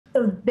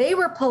So they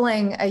were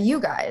pulling a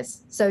you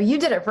guys. So you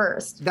did it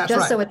first. That's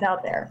just right. so it's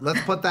out there. Let's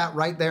put that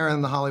right there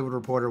in the Hollywood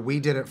Reporter. We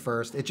did it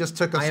first. It just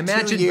took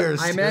us 2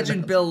 years. I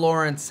imagine Bill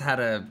Lawrence had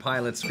a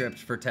pilot script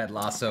for Ted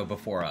Lasso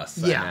before us.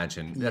 Yeah. I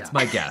imagine. That's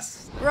my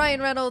guess.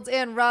 Ryan Reynolds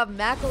and Rob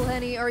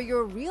McElhenney are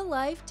your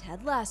real-life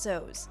Ted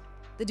Lassos.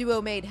 The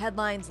duo made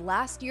headlines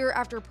last year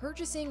after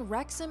purchasing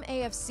Wrexham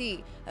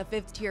AFC, a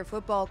fifth-tier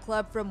football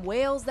club from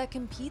Wales that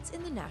competes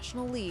in the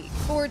National League.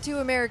 For two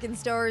American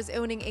stars,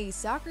 owning a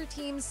soccer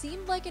team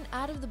seemed like an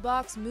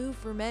out-of-the-box move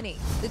for many.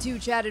 The two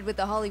chatted with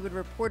The Hollywood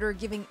Reporter,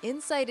 giving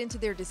insight into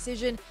their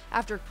decision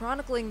after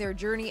chronicling their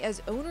journey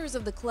as owners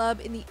of the club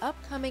in the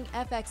upcoming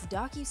FX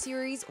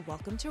docuseries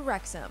Welcome to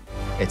Wrexham.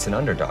 It's an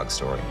underdog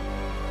story,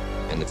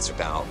 and it's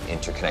about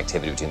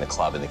interconnectivity between the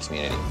club and the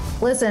community.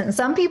 Listen,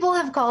 some people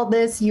have called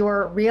this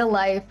your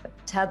real-life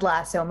Ted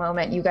Lasso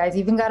moment. You guys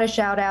even got a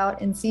shout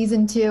out in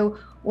season 2.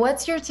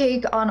 What's your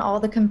take on all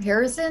the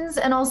comparisons?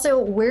 And also,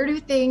 where do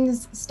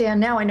things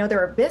stand now? I know there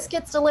were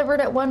biscuits delivered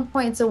at one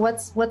point, so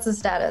what's the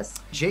status?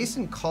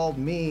 Jason called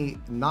me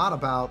not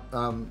about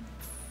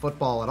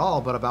football at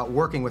all, but about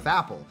working with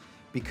Apple,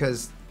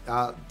 because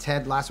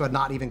Ted Lasso had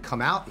not even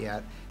come out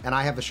yet, and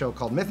I have a show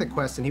called Mythic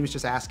Quest, and he was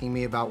just asking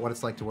me about what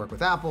it's like to work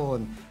with Apple,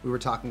 and we were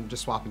talking,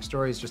 just swapping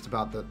stories just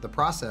about the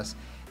process.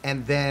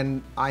 And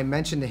then I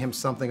mentioned to him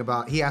something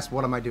about, he asked,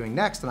 what am I doing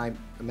next? And I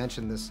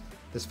mentioned this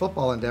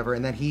football endeavor,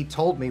 and then he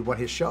told me what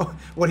his show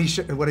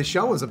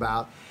was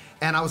about.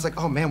 And I was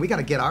like, oh man, we got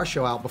to get our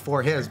show out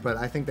before his, but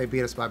I think they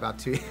beat us by about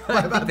 2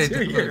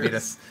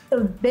 years.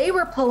 So they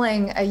were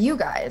pulling a you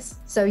guys.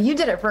 So you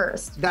did it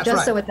first. That's just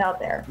right. so it's out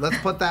there. Let's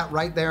put that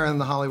right there in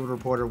the Hollywood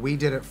Reporter. We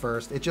did it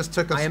first. It just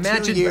took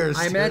us 2 years.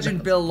 I imagine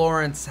Bill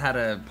Lawrence had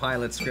a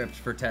pilot script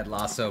for Ted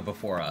Lasso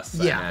before us.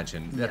 Yeah. I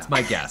imagine. That's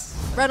my guess.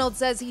 Reynolds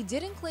says he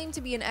didn't claim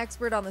to be an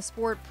expert on the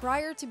sport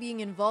prior to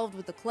being involved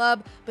with the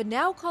club, but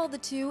now called the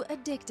two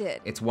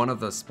addicted. It's one of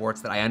those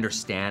sports that I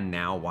understand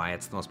now why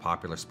it's the most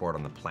popular sport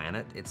on the planet.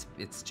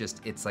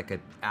 It's like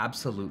an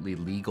absolutely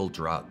legal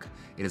drug.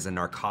 It is a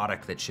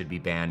narcotic that should be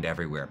banned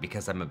everywhere,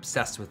 because I'm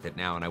obsessed with it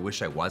now, and I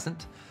wish I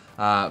wasn't.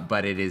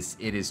 But it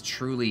is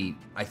truly,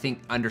 I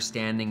think,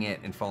 understanding it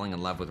and falling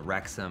in love with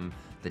Wrexham,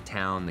 the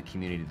town, the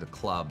community, the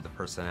club, the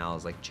personnel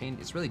is like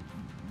it's really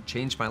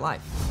changed my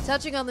life.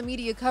 Touching on the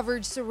media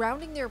coverage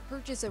surrounding their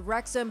purchase of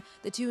Wrexham,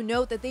 the two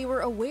note that they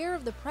were aware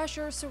of the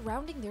pressure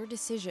surrounding their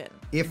decision.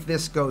 If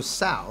this goes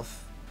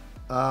south,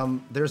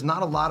 there's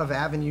not a lot of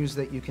avenues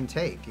that you can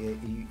take.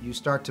 You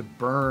start to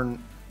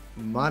burn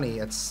money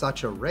at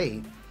such a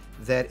rate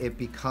that it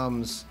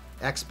becomes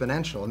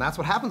exponential. And that's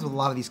what happens with a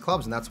lot of these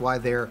clubs, and that's why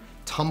they're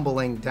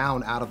tumbling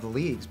down out of the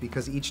leagues,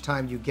 because each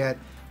time you get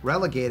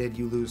relegated,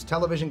 you lose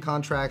television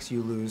contracts,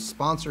 you lose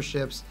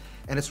sponsorships,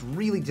 and it's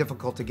really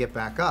difficult to get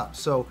back up.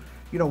 So,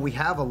 you know, we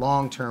have a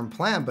long-term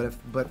plan,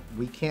 but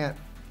we can't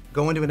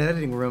go into an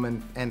editing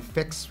room and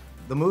fix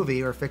the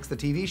movie or fix the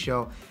TV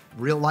show.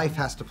 Real life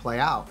has to play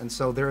out. And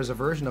so there is a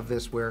version of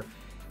this where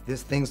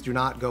things do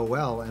not go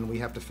well, and we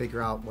have to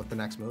figure out what the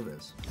next move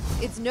is.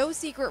 It's no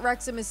secret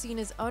Wrexham is seen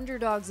as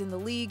underdogs in the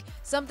league,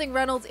 something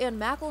Reynolds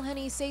and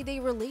McElhenney say they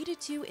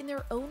related to in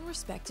their own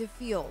respective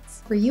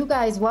fields. For you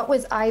guys, what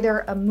was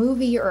either a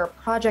movie or a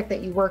project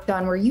that you worked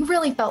on where you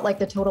really felt like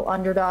the total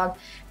underdog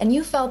and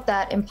you felt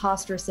that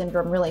imposter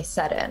syndrome really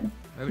set in?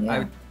 I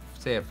would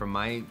say it from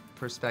my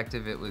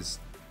perspective, it was,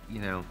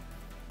 you know,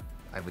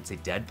 I would say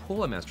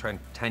Deadpool. I mean, I was trying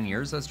 10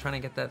 years. I was trying to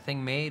get that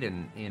thing made,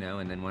 and you know,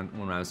 and then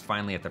when I was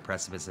finally at the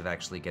precipice of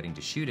actually getting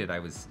to shoot it, I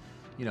was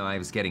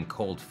getting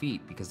cold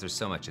feet because there's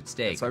so much at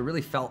stake. So I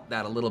really felt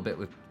that a little bit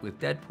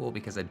with Deadpool,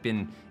 because I'd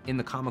been in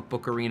the comic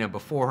book arena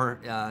before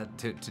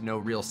to no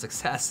real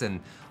success, and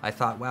I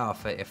thought, wow,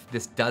 if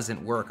this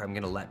doesn't work, I'm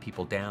going to let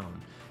people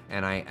down.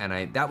 And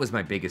I that was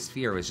my biggest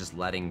fear, was just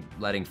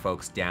letting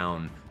folks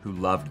down who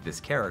loved this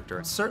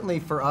character. Certainly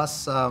for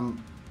us,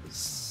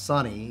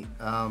 Sonny,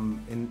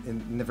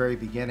 in the very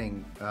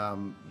beginning,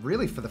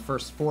 really for the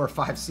first 4 or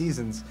 5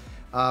 seasons,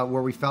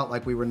 where we felt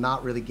like we were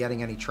not really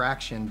getting any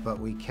traction, but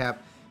we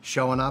kept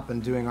showing up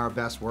and doing our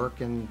best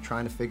work and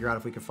trying to figure out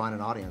if we could find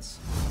an audience.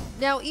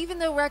 Now, even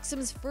though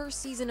Wrexham's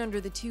first season under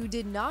the two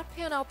did not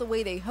pan out the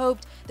way they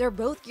hoped, they're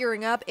both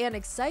gearing up and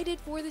excited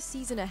for the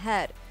season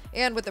ahead.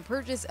 And with the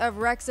purchase of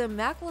Wrexham,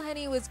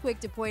 McElhenney was quick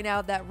to point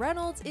out that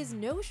Reynolds is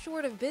no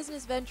short of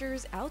business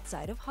ventures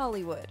outside of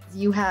Hollywood.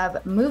 You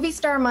have movie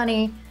star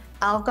money,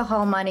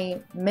 alcohol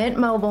money, Mint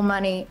Mobile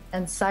money,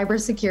 and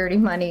cybersecurity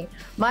money.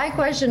 My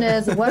question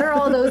is, what are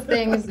all those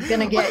things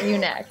gonna get you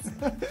next?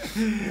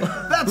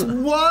 That's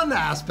one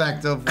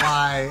aspect of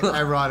why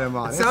I brought him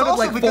on. It's sounded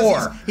also like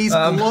because 4. He's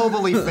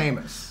globally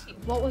famous.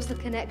 What was the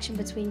connection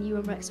between you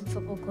and Wrexham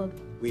Football Club?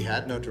 We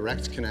had no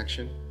direct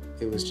connection.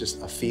 It was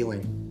just a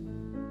feeling.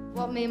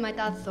 What me and my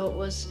dad thought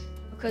was,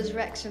 because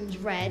Wrexham's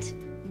red,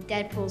 and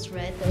Deadpool's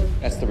red,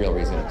 That's the real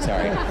reason,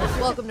 sorry.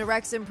 Welcome to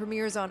Wrexham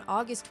premieres on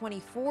August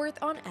 24th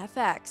on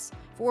FX.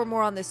 For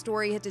more on this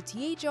story, head to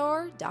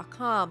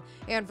THR.com.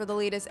 And for the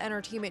latest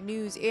entertainment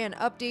news and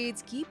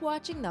updates, keep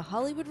watching The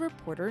Hollywood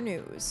Reporter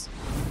News.